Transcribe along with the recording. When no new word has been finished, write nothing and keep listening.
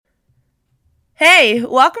Hey,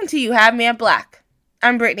 welcome to You Had Me at Black.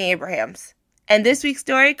 I'm Brittany Abrahams, and this week's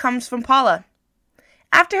story comes from Paula.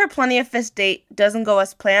 After her Plenty of Fish date doesn't go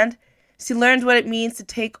as planned, she learns what it means to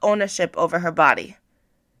take ownership over her body.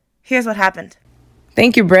 Here's what happened.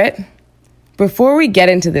 Thank you, Britt. Before we get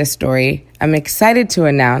into this story, I'm excited to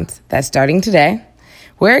announce that starting today,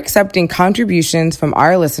 we're accepting contributions from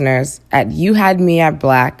our listeners at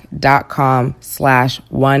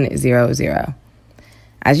youhadmeatblack.com/100.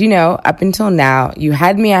 As you know, up until now, You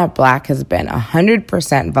Had Me at Black has been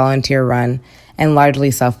 100% volunteer run and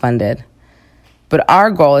largely self-funded. But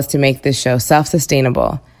our goal is to make this show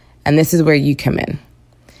self-sustainable, and this is where you come in.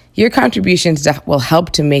 Your contributions will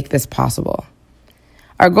help to make this possible.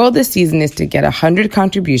 Our goal this season is to get 100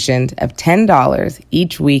 contributions of $10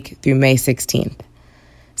 each week through May 16th.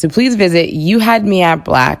 So please visit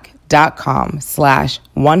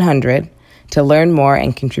youhadmeatblack.com/100 to learn more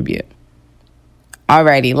and contribute.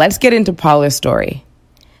 Alrighty, let's get into Paula's story.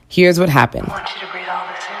 Here's what happened. I want you to breathe all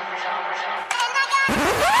this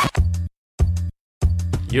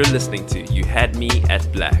in. You're listening to You Had Me at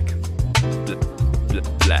Black.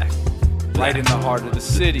 Black. Right in the heart of the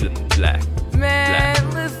city. Black. Man,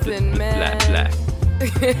 Black. listen, man. Black.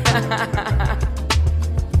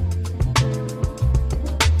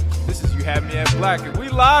 This is You Had Me at Black, and we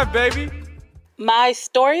live, baby. My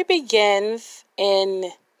story begins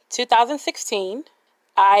in 2016.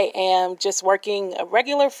 I am just working a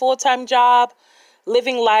regular full-time job,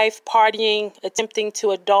 living life, partying, attempting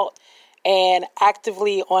to adult, and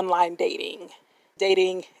actively online dating.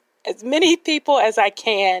 Dating as many people as I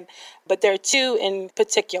can, but there are two in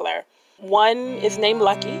particular. One is named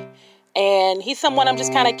Lucky, and he's someone I'm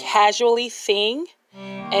just kind of casually seeing,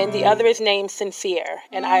 and the other is named Sincere.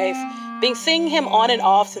 And I've been seeing him on and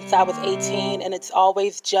off since I was 18, and it's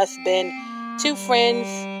always just been two friends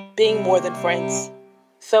being more than friends.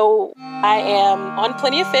 So I am on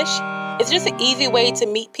Plenty of Fish. It's just an easy way to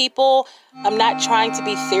meet people. I'm not trying to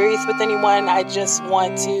be serious with anyone. I just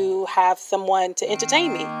want to have someone to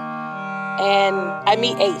entertain me. And I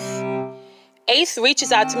meet Ace. Ace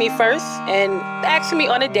reaches out to me first and asks me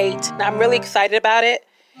on a date. I'm really excited about it.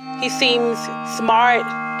 He seems smart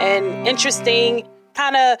and interesting,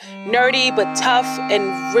 kind of nerdy but tough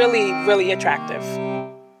and really, really attractive.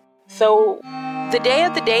 So the day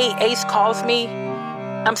of the date, Ace calls me.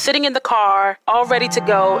 I'm sitting in the car, all ready to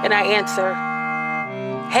go, and I answer,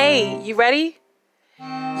 "Hey, you ready?"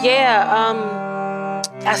 "Yeah,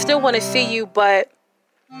 I still want to see you, but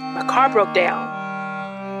my car broke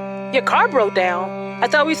down." "Your car broke down? I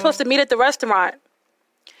thought we were supposed to meet at the restaurant."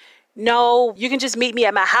 "No, you can just meet me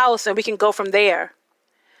at my house and we can go from there."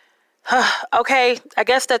 "Okay, I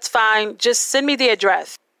guess that's fine. Just send me the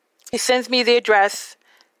address." He sends me the address.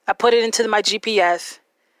 I put it into my GPS,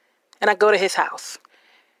 and I go to his house.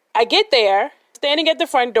 I get there, standing at the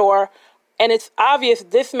front door, and it's obvious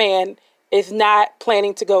this man is not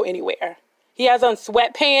planning to go anywhere. He has on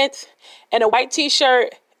sweatpants and a white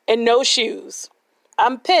t-shirt and no shoes.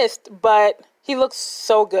 I'm pissed, but he looks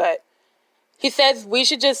so good. He says we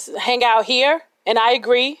should just hang out here, and I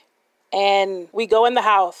agree, and we go in the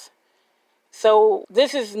house. So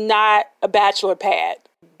this is not a bachelor pad.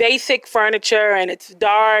 Basic furniture, and it's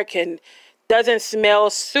dark and doesn't smell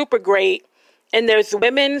super great. And there's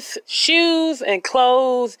women's shoes and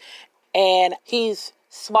clothes, and he's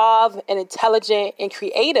suave and intelligent and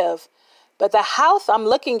creative. But the house I'm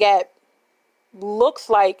looking at looks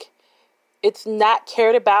like it's not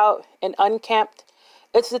cared about and unkempt.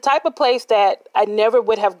 It's the type of place that I never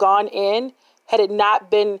would have gone in had it not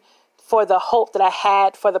been for the hope that I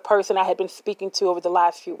had for the person I had been speaking to over the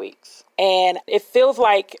last few weeks. And it feels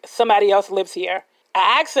like somebody else lives here.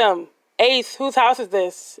 I asked him, "Ace, whose house is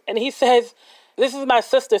this?" And he says, "This is my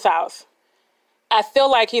sister's house." I feel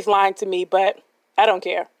like he's lying to me, but I don't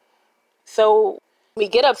care. So we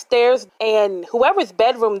get upstairs, and whoever's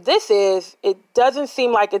bedroom this is, it doesn't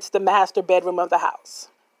seem like it's the master bedroom of the house.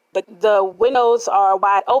 But the windows are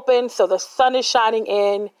wide open, so the sun is shining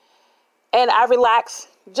in, and I relax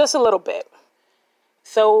just a little bit.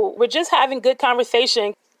 So we're just having good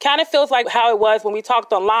conversation. Kind of feels like how it was when we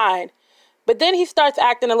talked online. But then he starts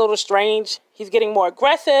acting a little strange. He's getting more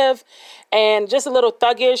aggressive and just a little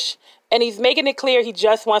thuggish. And he's making it clear he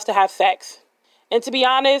just wants to have sex. And to be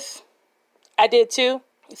honest, I did too.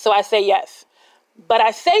 So I say yes. But I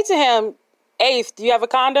say to him, "Ace, do you have a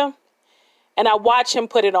condom?" And I watch him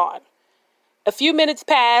put it on. A few minutes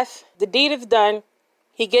pass. The deed is done.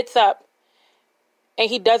 He gets up and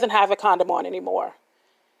he doesn't have a condom on anymore.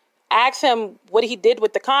 I ask him what he did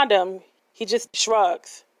with the condom. He just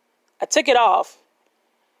shrugs. I took it off.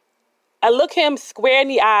 I look him square in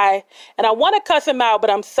the eye, and I want to cuss him out, but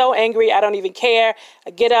I'm so angry, I don't even care.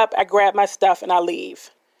 I get up, I grab my stuff, and I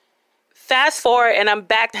leave. Fast forward, and I'm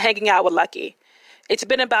back hanging out with Lucky. It's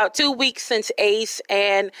been about 2 weeks since Ace,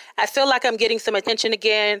 and I feel like I'm getting some attention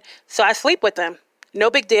again, so I sleep with him. No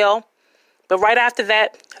big deal. But right after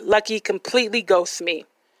that, Lucky completely ghosts me.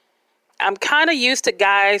 I'm kind of used to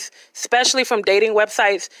guys, especially from dating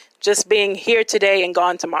websites, just being here today and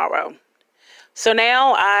gone tomorrow. So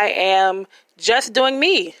now I am just doing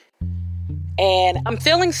me. And I'm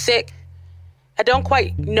feeling sick. I don't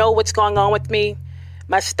quite know what's going on with me.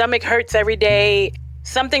 My stomach hurts every day.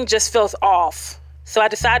 Something just feels off. So I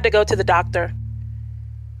decided to go to the doctor.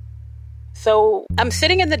 So I'm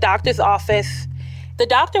sitting in the doctor's office. The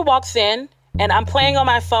doctor walks in, and I'm playing on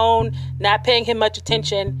my phone, not paying him much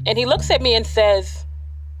attention. And he looks at me and says,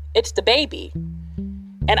 "It's the baby."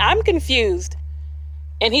 And I'm confused.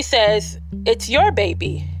 And he says, "It's your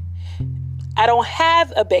baby. I don't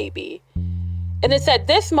have a baby." And it's at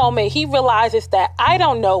this moment he realizes that I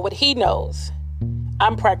don't know what he knows.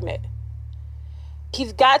 I'm pregnant.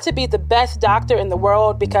 He's got to be the best doctor in the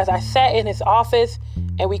world, because I sat in his office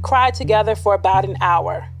and we cried together for about an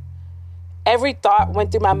hour. Every thought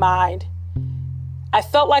went through my mind. I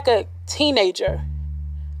felt like a teenager,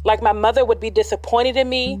 like my mother would be disappointed in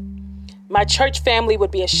me. My church family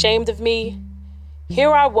would be ashamed of me.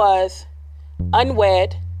 Here I was,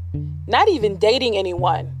 unwed, not even dating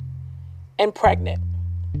anyone, and pregnant.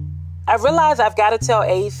 I realize I've got to tell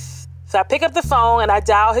Ace, so I pick up the phone and I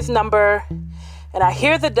dial his number, and I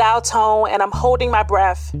hear the dial tone, and I'm holding my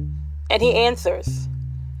breath, and he answers.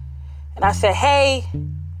 And I said, "Hey,"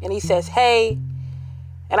 and he says, "Hey."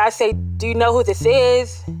 And I say, "Do you know who this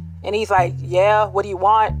is?" And he's like, "Yeah, what do you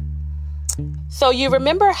want?" "So you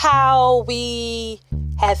remember how we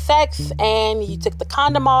had sex and you took the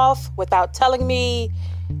condom off without telling me?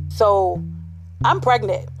 So I'm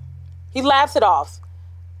pregnant." He laughs it off.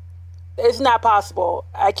 "It's not possible.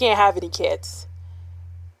 I can't have any kids.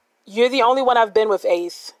 You're the only one I've been with,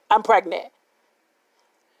 Ace. I'm pregnant."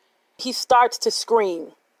 He starts to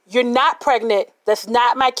scream. "You're not pregnant. That's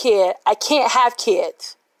not my kid. I can't have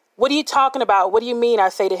kids." "What are you talking about? What do you mean?" I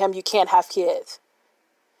say to him, "You can't have kids."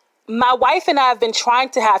 "My wife and I have been trying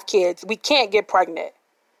to have kids. We can't get pregnant."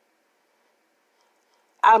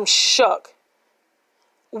 I'm shook.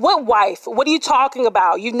 "What wife? What are you talking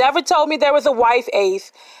about? You never told me there was a wife,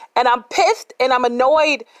 Ace." And I'm pissed and I'm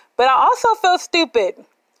annoyed, but I also feel stupid,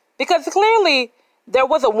 because clearly there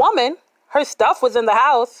was a woman. Her stuff was in the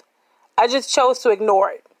house. I just chose to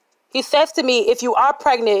ignore it. He says to me, "If you are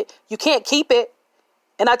pregnant, you can't keep it."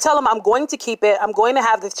 And I tell him I'm going to keep it. I'm going to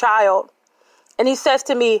have this child. And he says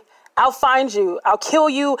to me, "I'll find you. I'll kill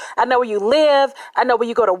you. I know where you live. I know where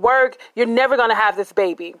you go to work. You're never going to have this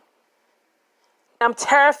baby." I'm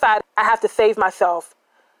terrified. I have to save myself.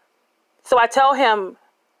 So I tell him,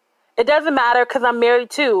 "It doesn't matter, because I'm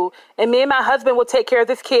married too. And me and my husband will take care of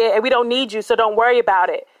this kid, and we don't need you, so don't worry about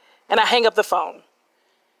it." And I hang up the phone.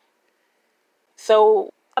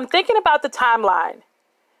 So I'm thinking about the timeline.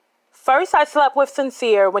 First, I slept with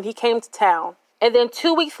Sincere when he came to town. And then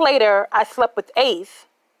 2 weeks later, I slept with Ace.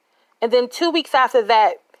 And then 2 weeks after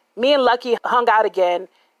that, me and Lucky hung out again,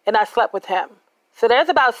 and I slept with him. So there's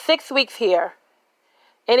about 6 weeks here.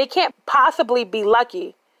 And it can't possibly be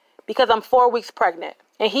Lucky, because I'm 4 weeks pregnant.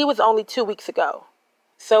 And he was only 2 weeks ago.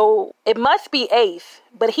 So it must be Ace,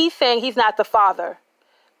 but he's saying he's not the father.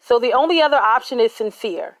 So the only other option is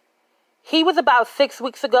Sincere. He was about 6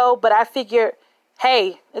 weeks ago, but I figured,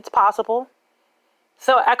 hey, it's possible.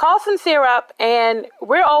 So I call Sincere up, and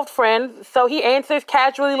we're old friends, so he answers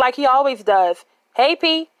casually like he always does. "Hey,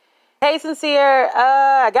 P." "Hey, Sincere,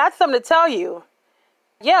 I got something to tell you."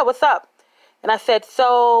 "Yeah, what's up?" And I said,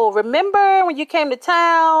 "So remember when you came to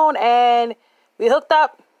town and we hooked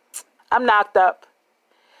up? I'm knocked up."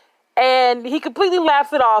 And he completely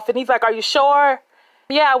laughs it off, and he's like, "Are you sure?"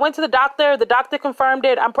 "Yeah, I went to the doctor. The doctor confirmed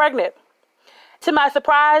it. I'm pregnant." To my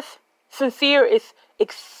surprise, Sincere is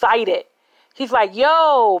excited. He's like,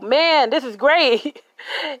 "Yo, man, this is great."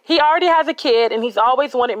 He already has a kid, and he's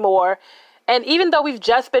always wanted more. And even though we've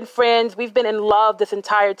just been friends, we've been in love this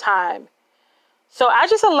entire time. So I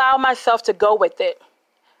just allow myself to go with it.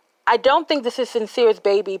 I don't think this is Sincere's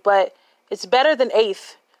baby, but it's better than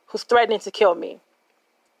Ace, who's threatening to kill me.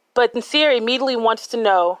 But Sincere immediately wants to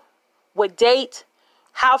know what date,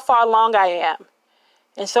 how far along I am.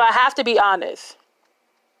 And so I have to be honest.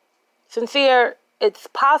 "Sincere, it's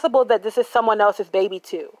possible that this is someone else's baby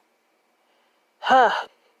too."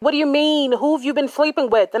 "What do you mean? Who have you been sleeping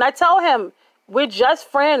with?" And I tell him, "We're just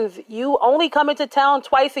friends. You only come into town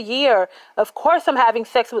twice a year. Of course I'm having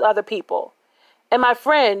sex with other people." And my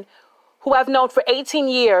friend, who I've known for 18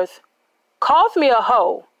 years, calls me a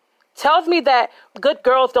hoe, tells me that good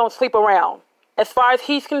girls don't sleep around. As far as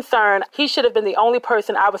he's concerned, he should have been the only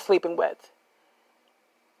person I was sleeping with.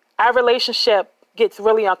 Our relationship gets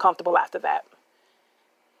really uncomfortable after that.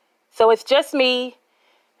 So it's just me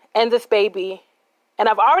and this baby, and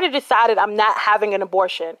I've already decided I'm not having an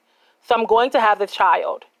abortion, so I'm going to have this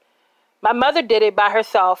child. My mother did it by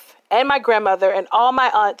herself, and my grandmother, and all my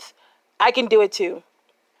aunts. I can do it too.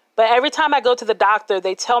 But every time I go to the doctor,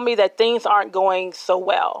 they tell me that things aren't going so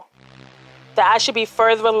well, that I should be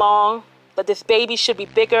further along, that this baby should be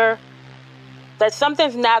bigger, that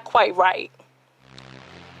something's not quite right.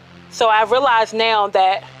 So I realize now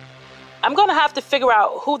that I'm going to have to figure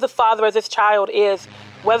out who the father of this child is,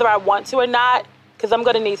 whether I want to or not, because I'm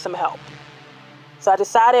going to need some help. So I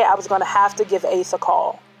decided I was going to have to give Ace a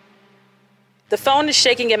call. The phone is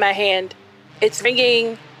shaking in my hand. It's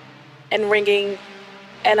ringing and ringing,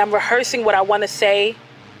 and I'm rehearsing what I want to say,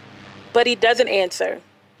 but he doesn't answer.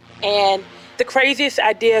 And the craziest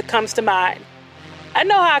idea comes to mind. I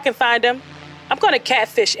know how I can find him. I'm going to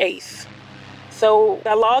catfish Ace. So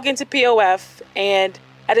I log into POF, and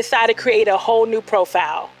I decided to create a whole new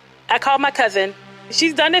profile. I called my cousin.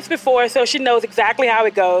 She's done this before, so she knows exactly how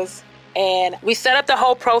it goes. And we set up the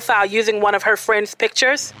whole profile using one of her friend's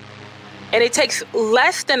pictures. And it takes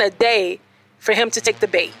less than a day for him to take the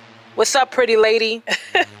bait. What's up, pretty lady?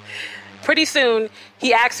 Pretty soon,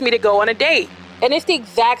 he asked me to go on a date. And it's the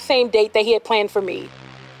exact same date that he had planned for me.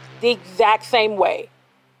 The exact same way.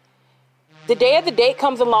 The day of the date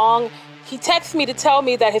comes along, he texts me to tell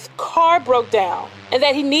me that his car broke down and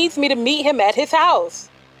that he needs me to meet him at his house.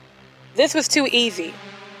 This was too easy.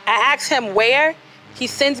 I asked him where, he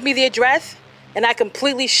sends me the address, and I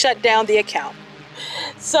completely shut down the account.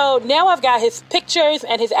 So now I've got his pictures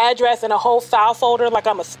and his address in a whole file folder like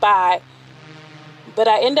I'm a spy, but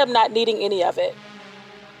I end up not needing any of it.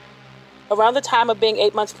 Around the time of being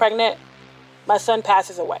 8 months pregnant, my son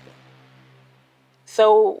passes away.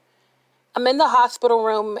 So I'm in the hospital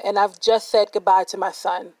room and I've just said goodbye to my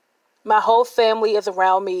son. My whole family is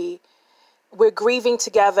around me. We're grieving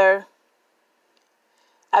together.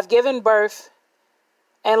 I've given birth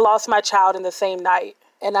and lost my child in the same night.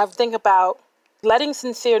 And I think about letting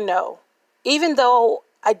Sincere know, even though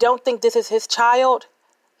I don't think this is his child,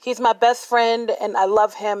 he's my best friend and I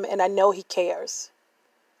love him and I know he cares.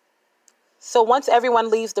 So once everyone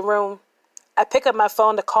leaves the room, I pick up my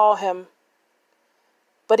phone to call him,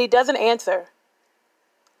 but he doesn't answer.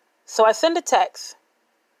 So I send a text.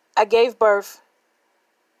 I gave birth,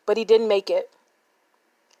 but he didn't make it.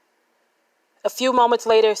 A few moments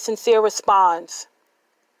later, Sincere responds,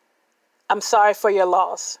 "I'm sorry for your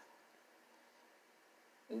loss."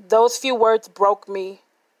 Those few words broke me.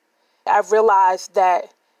 I realized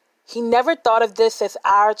that he never thought of this as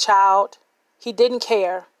our child. He didn't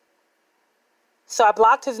care. So I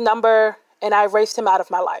blocked his number and I erased him out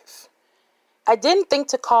of my life. I didn't think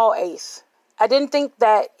to call Ace. I didn't think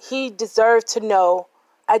that he deserved to know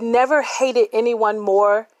I never hated anyone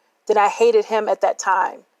more than I hated him at that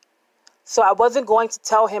time. So I wasn't going to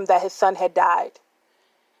tell him that his son had died.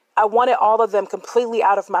 I wanted all of them completely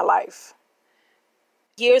out of my life.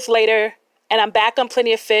 Years later, and I'm back on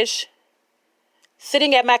Plenty of Fish,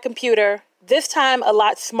 sitting at my computer, this time a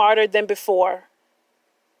lot smarter than before.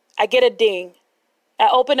 I get a ding. I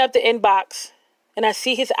open up the inbox, and I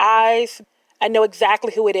see his eyes. I know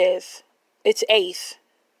exactly who it is. It's Ace.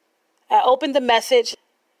 I open the message,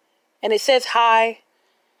 and it says hi,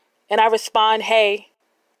 and I respond, "Hey."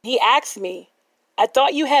 He asks me, "I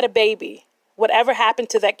thought you had a baby. Whatever happened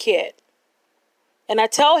to that kid?" And I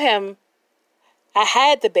tell him I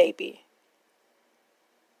had the baby.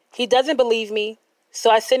 He doesn't believe me, so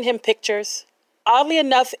I send him pictures. Oddly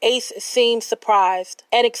enough, Ace seems surprised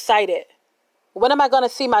and excited. "When am I going to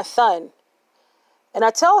see my son?" And I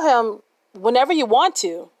tell him, "Whenever you want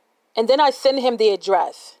to." And then I send him the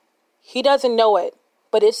address. He doesn't know it,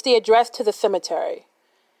 but it's the address to the cemetery.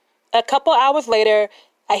 A couple hours later,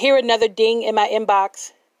 I hear another ding in my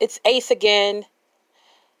inbox. It's Ace again.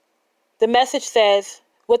 The message says,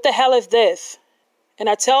 "What the hell is this?" And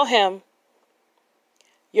I tell him,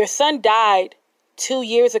 "Your son died 2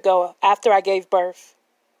 years ago after I gave birth."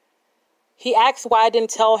 He asks why I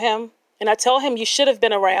didn't tell him, and I tell him, "You should have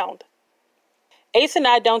been around." Ace and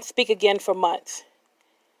I don't speak again for months.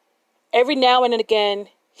 Every now and again,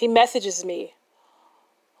 he messages me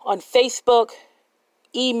on Facebook,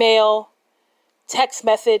 email, text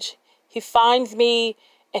message. He finds me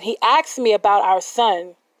and he asks me about our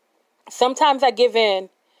son. Sometimes I give in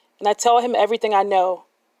and I tell him everything I know.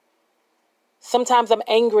 Sometimes I'm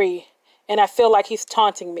angry and I feel like he's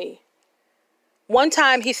taunting me. One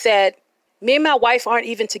time he said, Me and my wife aren't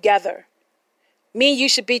even together. Me and you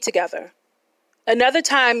should be together. Another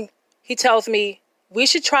time, he tells me, we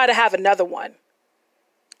should try to have another one.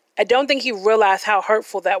 I don't think he realized how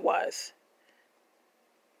hurtful that was.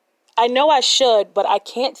 I know I should, but I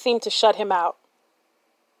can't seem to shut him out.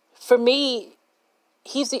 For me,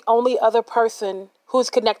 he's the only other person who's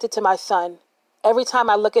connected to my son. Every time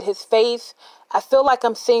I look at his face, I feel like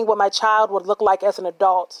I'm seeing what my child would look like as an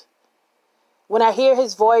adult. When I hear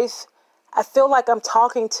his voice, I feel like I'm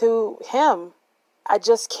talking to him. I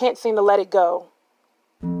just can't seem to let it go.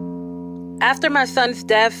 After my son's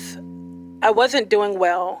death, I wasn't doing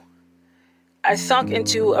well. I sunk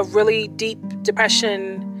into a really deep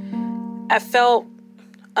depression. I felt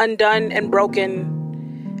undone and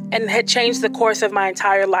broken and had changed the course of my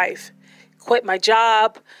entire life. Quit my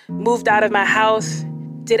job, moved out of my house,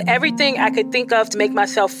 did everything I could think of to make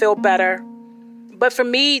myself feel better. But for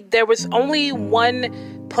me, there was only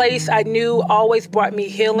one place I knew always brought me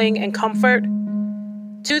healing and comfort.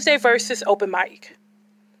 Tuesday Versus open mic.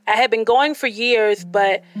 I had been going for years,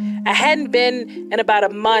 but I hadn't been in about a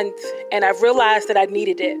month, and I realized that I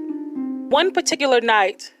needed it. One particular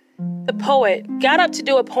night, the poet got up to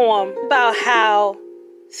do a poem about how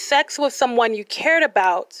sex with someone you cared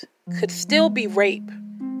about could still be rape.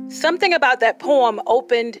 Something about that poem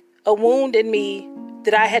opened a wound in me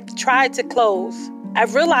that I had tried to close. I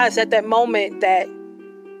realized at that moment that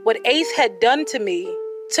what Ace had done to me,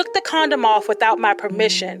 took the condom off without my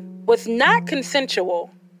permission, was not consensual.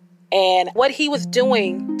 And what he was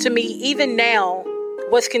doing to me even now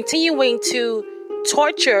was continuing to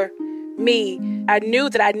torture me. I knew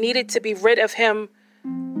that I needed to be rid of him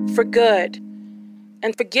for good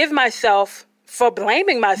and forgive myself for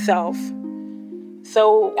blaming myself.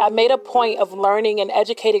 So I made a point of learning and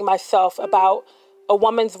educating myself about a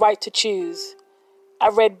woman's right to choose. I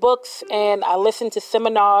read books and I listened to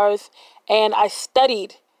seminars and I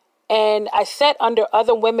studied and I sat under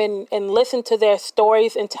other women and listened to their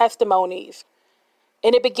stories and testimonies.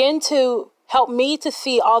 And it began to help me to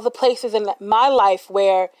see all the places in my life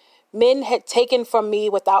where men had taken from me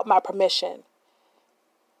without my permission.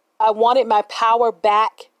 I wanted my power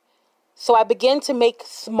back, so I began to make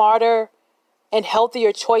smarter and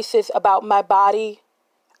healthier choices about my body.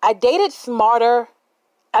 I dated smarter.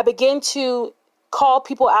 I began to call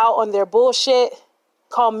people out on their bullshit,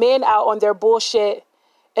 call men out on their bullshit,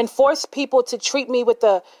 and force people to treat me with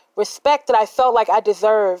the respect that I felt like I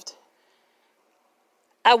deserved.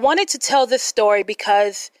 I wanted to tell this story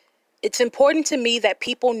because it's important to me that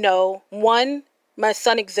people know, one, my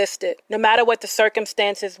son existed. No matter what the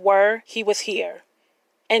circumstances were, he was here.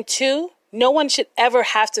 And two, no one should ever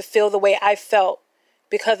have to feel the way I felt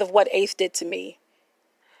because of what Ace did to me.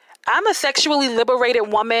 I'm a sexually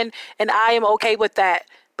liberated woman, and I am okay with that.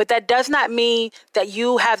 But that does not mean that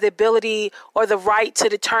you have the ability or the right to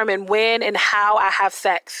determine when and how I have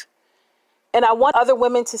sex. And I want other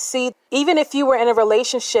women to see, even if you were in a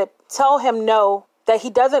relationship, tell him no, that he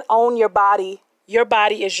doesn't own your body. Your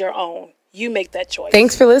body is your own. You make that choice.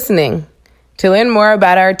 Thanks for listening. To learn more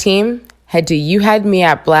about our team, head to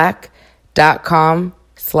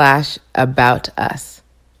youhadmeatblack.com/aboutus.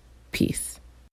 Peace.